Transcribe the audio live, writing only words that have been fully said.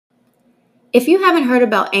If you haven't heard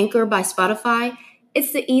about Anchor by Spotify,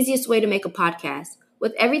 it's the easiest way to make a podcast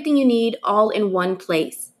with everything you need all in one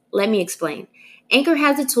place. Let me explain. Anchor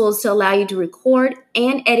has the tools to allow you to record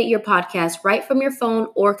and edit your podcast right from your phone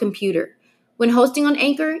or computer. When hosting on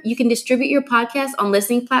Anchor, you can distribute your podcast on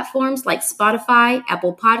listening platforms like Spotify,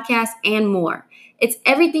 Apple Podcasts, and more. It's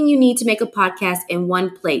everything you need to make a podcast in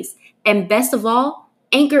one place. And best of all,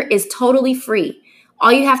 Anchor is totally free.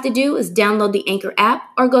 All you have to do is download the Anchor app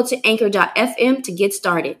or go to anchor.fm to get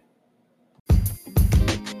started.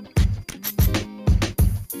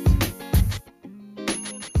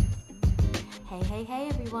 Hey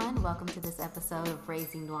everyone, welcome to this episode of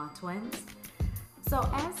Raising Noir Twins. So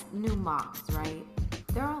as new moms, right,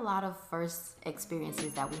 there are a lot of first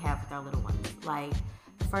experiences that we have with our little ones, like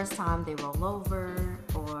the first time they roll over,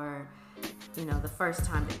 or the first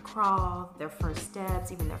time they crawl, their first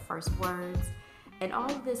steps, even their first words. And all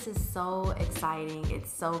of this is so exciting.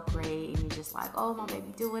 It's so great. And you're just like, oh, my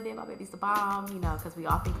baby doing it. My baby's the bomb, because we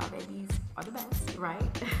all think our babies are the best,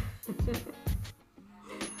 right?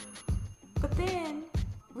 But then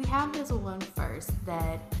we have this one first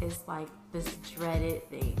that is like this dreaded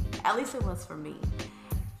thing. At least it was for me.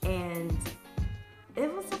 And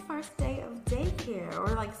it was the first day of daycare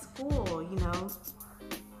or like school,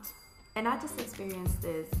 And I just experienced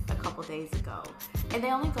this a couple days ago. And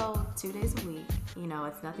they only go 2 days a week.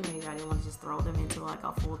 It's nothing major. I didn't want to just throw them into like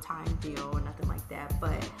a full-time deal or nothing like that.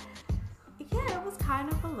 But yeah, it was kind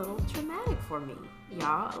of a little traumatic for me,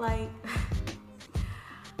 y'all. Like,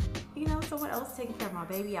 someone else taking care of my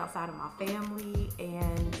baby outside of my family.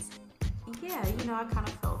 And yeah, I kind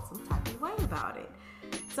of felt some type of way about it.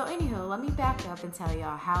 So anyhow, let me back up and tell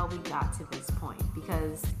y'all how we got to this point.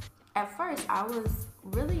 Because at first, I was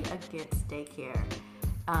really against daycare.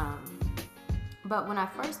 But when I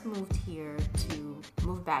first moved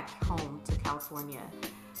back home to California,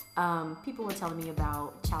 people were telling me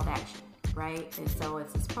about Child Action, right? And so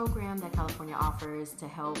it's this program that California offers to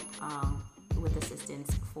help with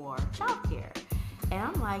assistance for childcare. And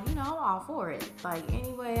I'm like, I'm all for it. Like,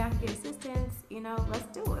 any way I can get assistance,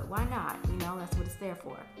 let's do it. Why not? That's what it's there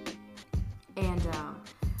for. And,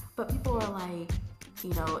 but people are like,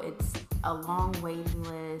 it's a long waiting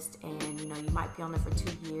list, and you might be on there for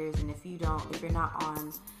 2 years, and if you're not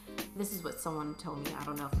on, this is what someone told me, I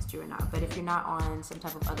don't know if it's true or not, but if you're not on some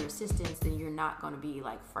type of other assistance, then you're not going to be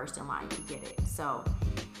like first in line to get it. So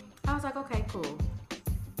I was like, okay, cool.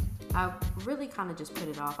 I really kind of just put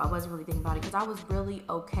it off. I wasn't really thinking about it because I was really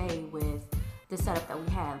okay with the setup that we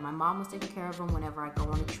had. My mom was taking care of them whenever I go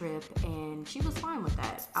on a trip, and she was fine with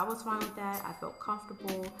that. I was fine with that. I felt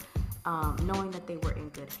comfortable knowing that they were in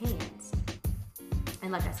good hands.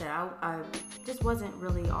 And like I said, I just wasn't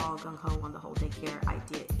really all gung-ho on the whole daycare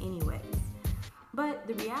idea anyways. But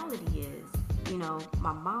the reality is,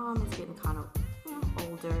 my mom is getting kind of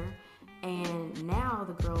older, and now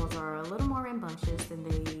the girls are a little more rambunctious, and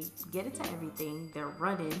they get into everything. They're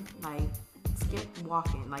running, like skip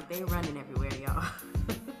walking, like they running everywhere, y'all.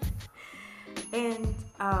 And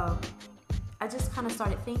I just kind of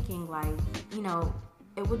started thinking like,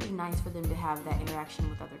 it would be nice for them to have that interaction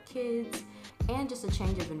with other kids and just a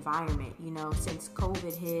change of environment. Since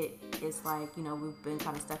COVID hit, it's like, we've been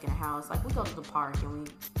kind of stuck in a house. Like, we go to the park and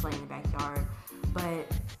we play in the backyard, but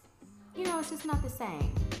it's just not the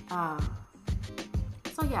same.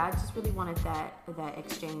 So yeah, I just really wanted that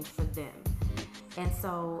exchange for them. And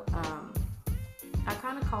so I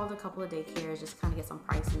kind of called a couple of daycares, just kind of get some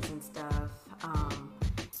prices and stuff,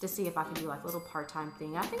 to see if I could do like a little part-time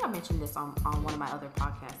thing. I think I mentioned this on one of my other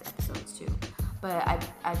podcast episodes too. But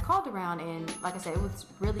I called around, and like I said, it was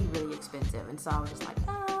really, really expensive. And so I was just like,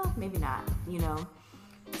 maybe not,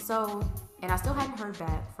 So, and I still hadn't heard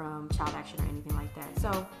back from Child Action or anything like that.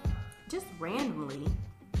 So just randomly,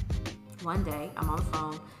 one day, I'm on the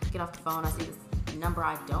phone, get off the phone, I see this number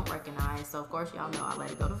I don't recognize. So of course, y'all know I let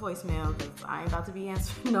it go to voicemail because I ain't about to be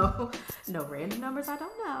answering no random numbers I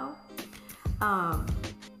don't know.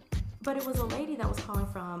 But it was a lady that was calling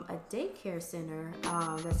from a daycare center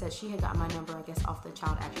that said she had got my number, I guess, off the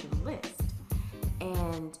Child Action list.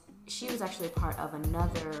 And she was actually a part of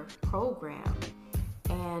another program.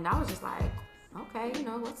 And I was just like, okay,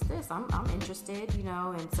 what's this? I'm interested,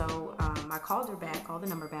 And so I called the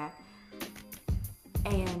number back.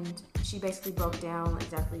 And she basically broke down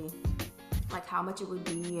exactly like how much it would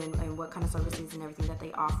be and what kind of services and everything that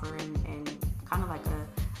they offer, and kind of like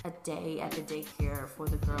a day at the daycare for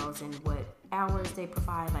the girls, and what hours they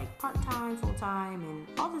provide, like part-time, full-time, and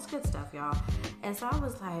all this good stuff, y'all. And so I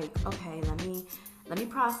was like, okay, let me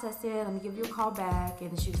process it. Let me give you a call back.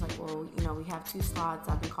 And she was like, well, we have 2 slots.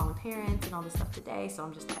 I've been calling parents and all this stuff today. So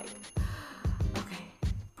I'm just like, okay,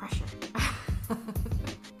 pressure.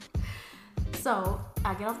 So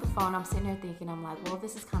I get off the phone, I'm sitting there thinking, I'm like, well,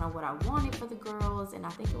 this is kind of what I wanted for the girls, and I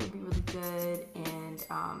think it would be really good, and,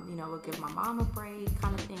 it would give my mom a break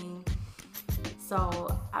kind of thing.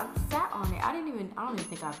 So I sat on it. I don't even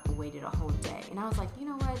think I waited a whole day. And I was like, you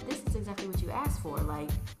know what? This is exactly what you asked for.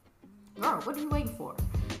 Like, girl, what are you waiting for?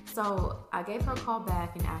 So I gave her a call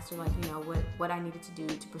back and asked her, like, what I needed to do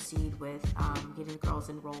to proceed with getting the girls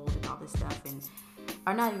enrolled and all this stuff.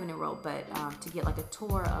 Or not even enrolled, but to get like a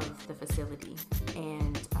tour of the facility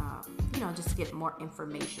and, just to get more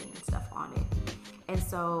information and stuff on it. And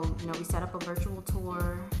so, we set up a virtual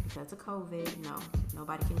tour because of COVID.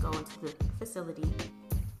 Nobody can go into the facility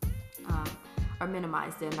or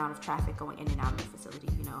minimize the amount of traffic going in and out of the facility,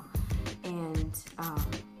 And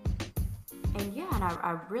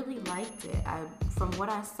I really liked it. From what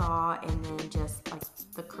I saw, and then just like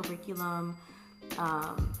the curriculum,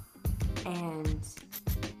 and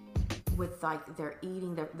with like their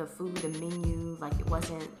eating, the food, the menu, like it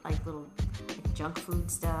wasn't like little junk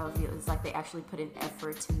food stuff. It was like they actually put in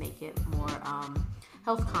effort to make it more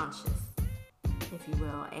health conscious, if you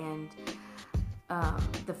will. And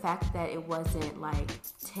the fact that it wasn't like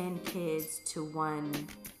 10 kids to one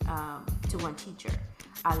teacher,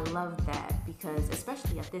 I love that, because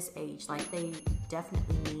especially at this age, like they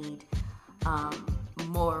definitely need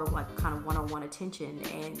more like kind of one-on-one attention,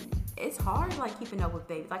 and it's hard like keeping up with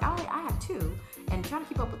babies. Like I have two, and trying to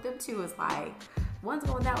keep up with them too is like one's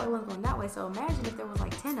going that way, one's going that way. So imagine if there was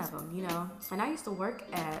like 10 of them, And I used to work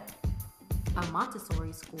at a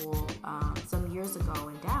Montessori school some years ago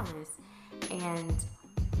in Dallas, and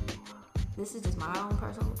this is just my own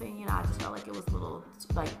personal opinion. I just felt like it was a little,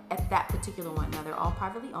 like at that particular one. Now they're all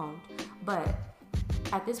privately owned, but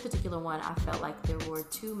at this particular one, I felt like there were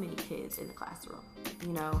too many kids in the classroom,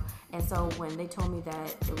 And so when they told me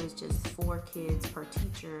that it was just 4 kids per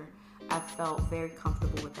teacher, I felt very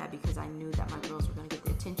comfortable with that, because I knew that my girls were going to get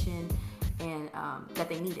the attention and that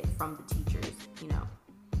they needed from the teachers,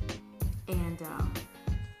 And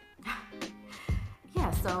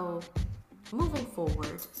so moving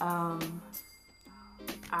forward,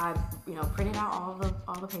 I printed out all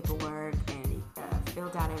the paperwork and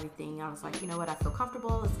filled out everything. I was like, you know what, I feel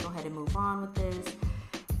comfortable. Let's go ahead and move on with this.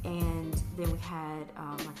 And then we had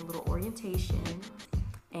like a little orientation.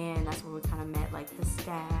 And that's where we kind of met like the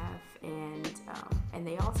staff, and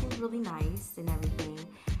they all seemed really nice and everything.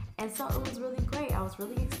 And so it was really great. I was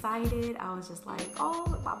really excited. I was just like,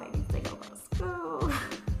 oh, my babies, they go to school.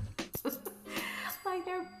 Like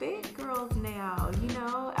they're big girls now,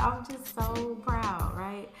 I'm just so proud,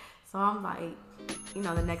 right? So I'm like,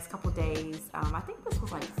 the next couple days, I think this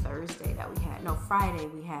was like Friday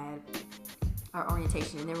we had our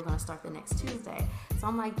orientation, and they were going to start the next Tuesday. So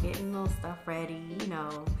I'm like getting little stuff ready,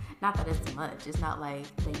 not that it's much. It's not like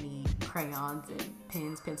they need crayons and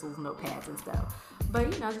pens, pencils, notepads and stuff. But,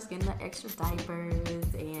 just getting the extra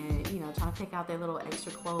diapers and, trying to pick out their little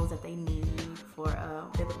extra clothes that they need for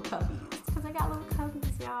their little cubbies. Because I got little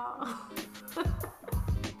cubbies, y'all.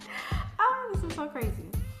 Oh, this is so crazy.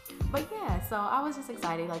 But yeah, so I was just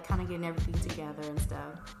excited, like kind of getting everything together and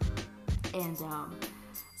stuff. And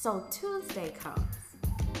so Tuesday comes,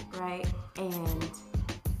 right? And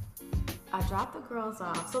I drop the girls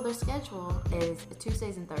off. So their schedule is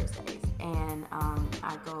Tuesdays and Thursdays. And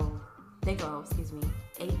they go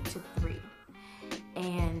 8 to 3.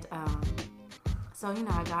 And so,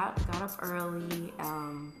 I got up early,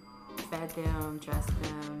 fed them, dressed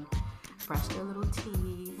them, brushed their little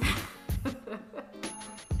teeth.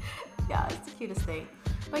 Yeah, it's the cutest thing.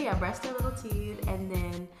 But yeah, brushed their little teeth, and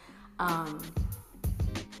then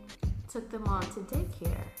took them on to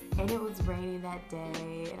daycare. And it was raining that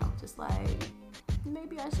day, and I was just like,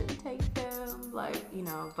 maybe I shouldn't take them,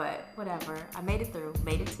 but whatever. I made it to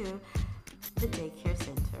the daycare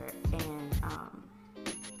center, and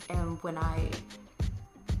when I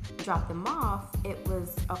dropped them off, it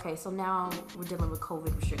was okay. So now we're dealing with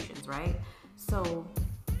COVID restrictions, right? So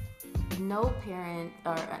no parent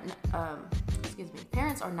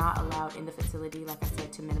parents are not allowed in the facility, like I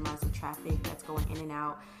said, to minimize the traffic that's going in and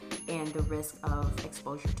out and the risk of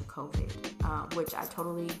exposure to COVID, which I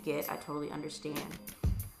totally get, I totally understand.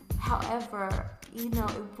 However, it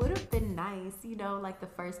would have been nice, like the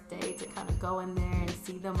first day to kind of go in there and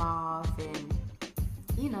see them off and,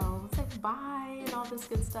 say bye and all this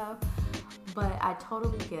good stuff. But I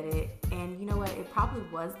totally get it. And you know what? It probably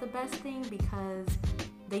was the best thing, because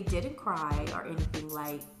they didn't cry or anything.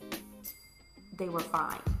 Like, they were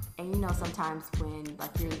fine. And sometimes when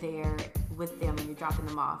like you're there with them and you're dropping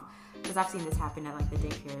them off, because I've seen this happen at like the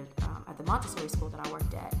daycare at the Montessori school that I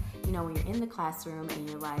worked at, when you're in the classroom and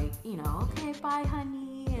you're like, okay, bye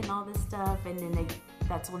honey and all this stuff, and then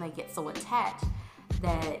that's when they get so attached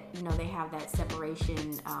that, you know, they have that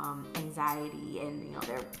separation anxiety, and, you know,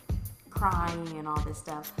 they're crying and all this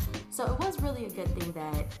stuff. So it was really a good thing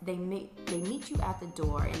that they meet you at the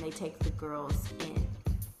door and they take the girls in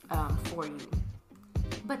for you.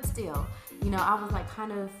 But still, you know, I was like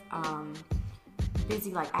kind of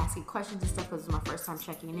busy like asking questions and stuff, because it was my first time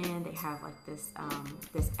checking in. They have like this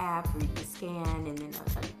app where you can scan, and then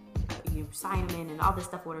you sign them in and all this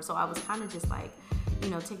stuff with her. So I was kind of just like, you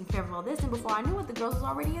know, taking care of all this, and before I knew it, the girls was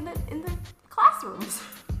already in the classrooms.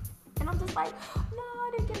 And I'm just like, no,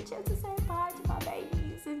 I didn't get a chance to say bye to my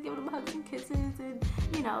babies and give them hugs and kisses and,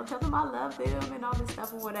 you know, tell them I love them and all this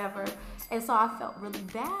stuff or whatever. And so I felt really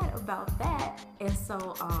bad about that. And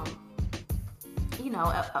so, you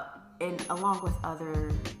know, and along with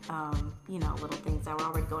other, you know, little things that were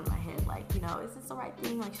already going in my head, like, you know, is this the right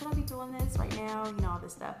thing? Like, should I be doing this right now? You know, all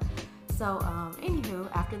this stuff. So, anywho,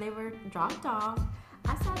 after they were dropped off,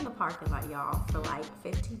 I sat in the parking lot, y'all, for like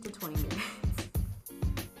 15 to 20 minutes.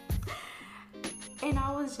 And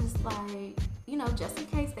I was just like, you know, just in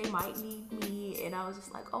case they might need me. And I was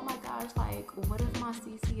just like, oh my gosh, like, what if my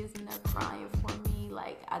CC is in there crying for me?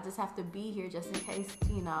 Like, I just have to be here just in case,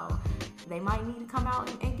 you know, they might need to come out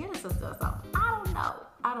and get us or something. I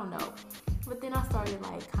don't know. But then I started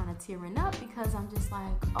like kind of tearing up, because I'm just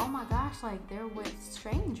like, oh my gosh, like, they're with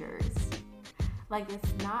strangers. Like,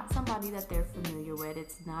 it's not somebody that they're familiar with.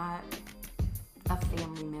 It's not a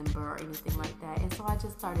family member or anything like that. And so I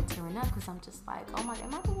just started tearing up, because I'm just like, oh my God,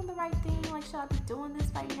 am I doing the right thing? Like, should I be doing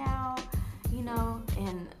this right now? You know?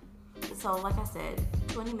 And so, like I said,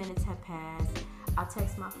 20 minutes had passed. I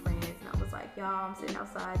texted my friends and I was like, y'all, I'm sitting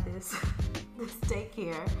outside this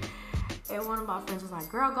daycare. And one of my friends was like,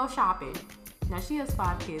 girl, go shopping. Now, she has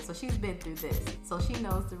 5 kids, so she's been through this. So she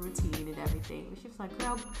knows the routine and everything. She was like,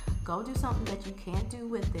 girl, go do something that you can't do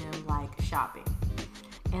with them, like shopping.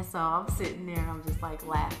 And so I'm sitting there and I'm just like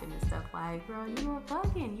laughing and stuff, like, girl, you are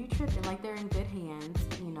bugging, you tripping. Like, they're in good hands,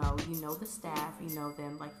 you know the staff, you know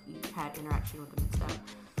them, like, you've had interaction with them and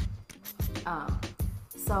stuff.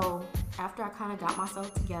 So after I kind of got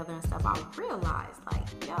myself together and stuff, I realized, like,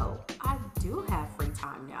 yo, I do have free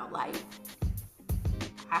time now. Like,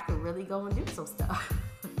 I could really go and do some stuff,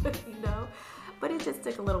 you know? But it just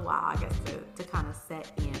took a little while, I guess, to kind of set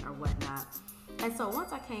in or whatnot. And so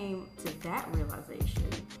once I came to that realization,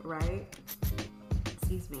 right?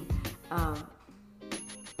 Excuse me.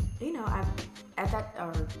 You know,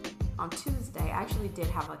 on Tuesday, I actually did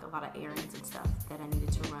have like a lot of errands and stuff that I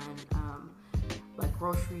needed to run, like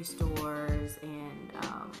grocery stores, and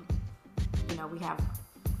you know, we have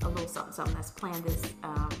a little something that's planned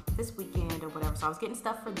this weekend or whatever. So I was getting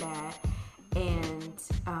stuff for that, and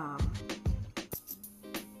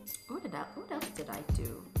what else did I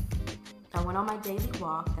do? I went on my daily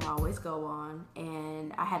walk that I always go on,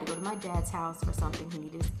 and I had to go to my dad's house for something. He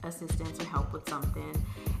needed assistance or help with something.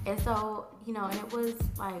 And so, you know, and it was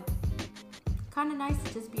like kind of nice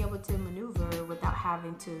to just be able to maneuver without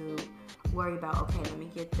having to worry about, okay, let me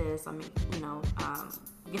get this, you know,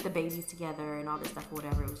 get the babies together and all this stuff or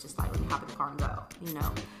whatever. It was just like, let me hop in the car and go, you know.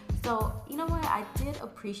 So, you know what? I did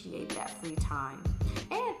appreciate that free time.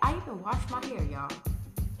 And I even washed my hair, y'all.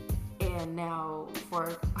 And now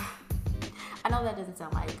I know that doesn't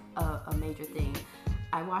sound like a major thing.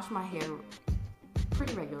 I wash my hair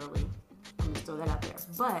pretty regularly. I'm just throw that out there.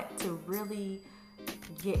 But to really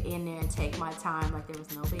get in there and take my time, like, there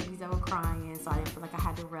was no babies that were crying, so I didn't feel like I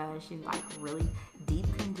had to rush, and like really deep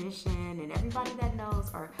condition. And everybody that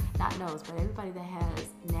knows, or not knows, but everybody that has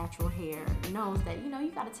natural hair knows that, you know,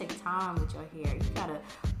 you got to take time with your hair. You got to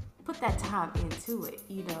put that time into it,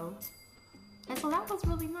 you know. And so that was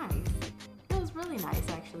really nice. It was really nice,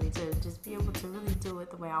 actually, to just be able to really do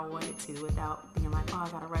it the way I wanted to, without being like, oh, I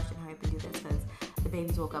gotta rush and hurry up and do this because the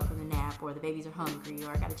babies woke up from the nap, or the babies are hungry,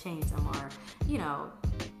 or I gotta change them, or, you know,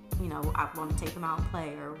 I want to take them out and play,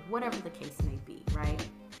 or whatever the case may be, right?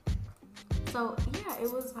 So yeah,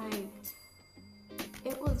 it was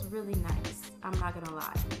really nice. I'm not gonna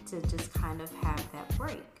lie, to just kind of have that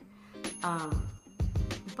break.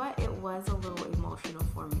 But it was a little emotional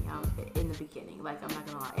for me in the beginning. Like, I'm not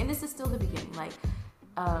gonna lie. And this is still the beginning. Like,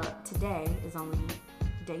 today is only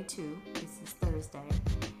day 2. This is Thursday.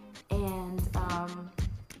 And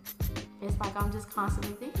it's like I'm just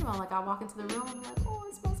constantly thinking about, like, I walk into the room and I'm like, oh,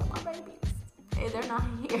 it smells like my babies. And they're not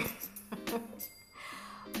here.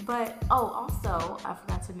 But, also, I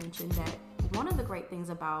forgot to mention that one of the great things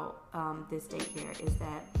about this daycare is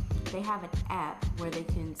that they have an app where they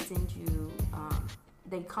can send you...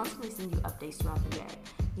 they constantly send you updates throughout the day.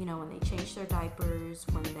 You know, when they change their diapers,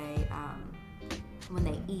 when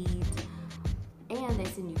they eat, and they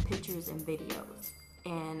send you pictures and videos.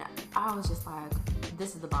 And I was just like,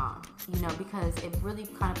 this is the bomb, because it really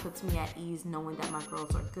kind of puts me at ease knowing that my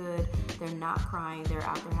girls are good. They're not crying. They're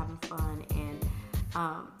out there having fun. And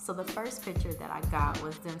so the first picture that I got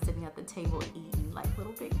was them sitting at the table eating like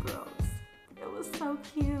little big girls. It was so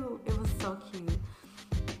cute. It was so cute.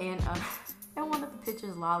 And in one of the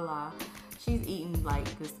pictures, Lala, she's eating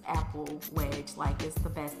like this apple wedge, like it's the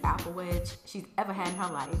best apple wedge she's ever had in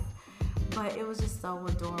her life. But it was just so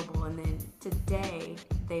adorable. And then today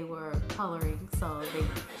they were coloring, so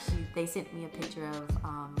they sent me a picture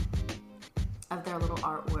of their little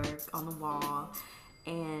artwork on the wall,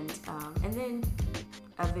 and then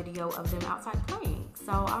a video of them outside playing.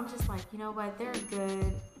 So I'm just like, you know what, they're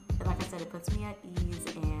good. Like I said, it puts me at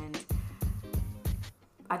ease, and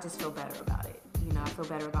I just feel better about it. I feel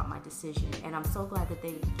better about my decision, and I'm so glad that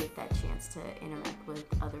they get that chance to interact with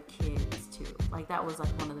other kids too. Like that was like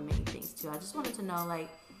one of the main things too. I just wanted to know like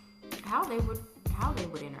how they would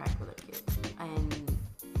interact with other kids, and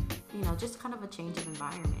just kind of a change of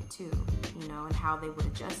environment too, and how they would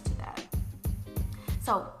adjust to that.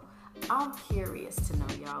 So I'm curious to know,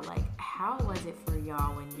 y'all, like how was it for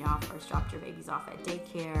y'all when y'all first dropped your babies off at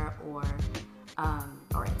daycare or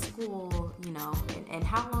at school, and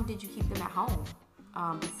how long did you keep them at home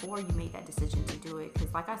before you made that decision to do it?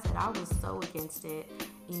 Because like I said, I was so against it,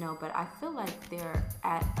 but I feel like they're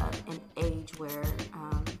at an age where,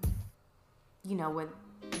 where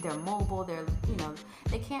they're mobile,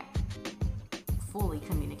 they can't fully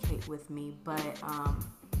communicate with me, but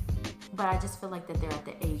I just feel like that they're at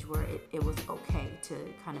the age where it was okay to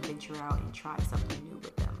kind of venture out and try something new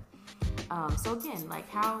with them. So again, like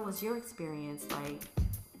how was your experience? Like,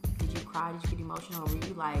 did you cry? Did you get emotional? Or were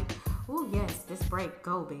you like, oh yes, this break,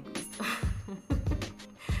 go babies.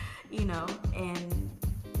 And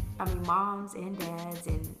I mean, moms and dads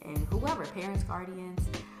and whoever, parents, guardians,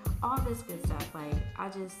 all this good stuff. Like, I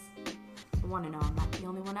just want to know I'm not the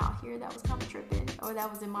only one out here that was kind of tripping or that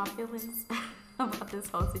was in my feelings about this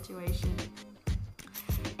whole situation.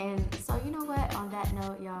 And so, you know what, on that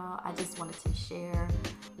note, y'all, I just wanted to share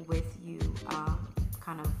with you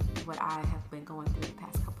kind of what I have been going through the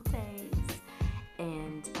past couple days,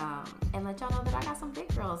 and let y'all know that I got some big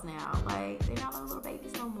girls now. Like, they're not little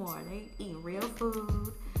babies no more. They eating real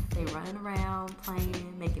food, they running around,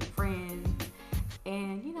 playing, making friends,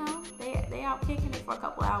 and they out kicking it for a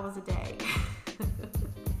couple hours a day.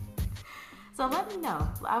 So let me know.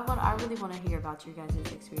 I really want to hear about your guys'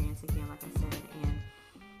 experience again, like I said. And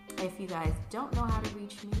if you guys don't know how to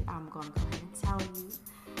reach me, I'm going to go ahead and tell you.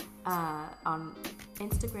 On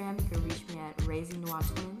Instagram, you can reach me at Raising Noir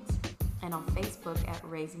Twins, and on Facebook at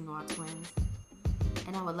Raising Noir Twins.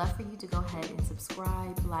 And I would love for you to go ahead and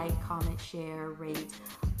subscribe, like, comment, share, rate,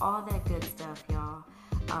 all that good stuff, y'all.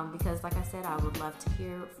 Because like I said, I would love to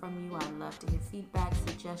hear from you. I'd love to hear feedback,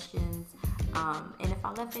 suggestions. And if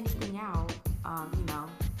I left anything out,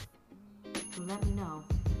 let me know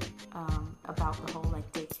about the whole like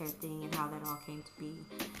daycare thing and how that all came to be,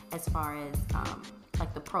 as far as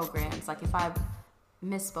like the programs. Like if I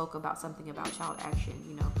misspoke about something about Child Action,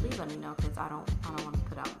 please let me know, because I don't want to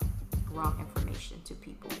put out wrong information to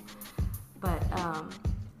people. But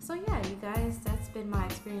so yeah, you guys, that's been my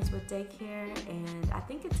experience with daycare, and I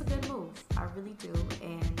think it's a good move. I really do.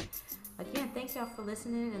 And again, thank y'all for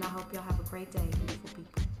listening, and I hope y'all have a great day, beautiful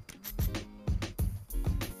people.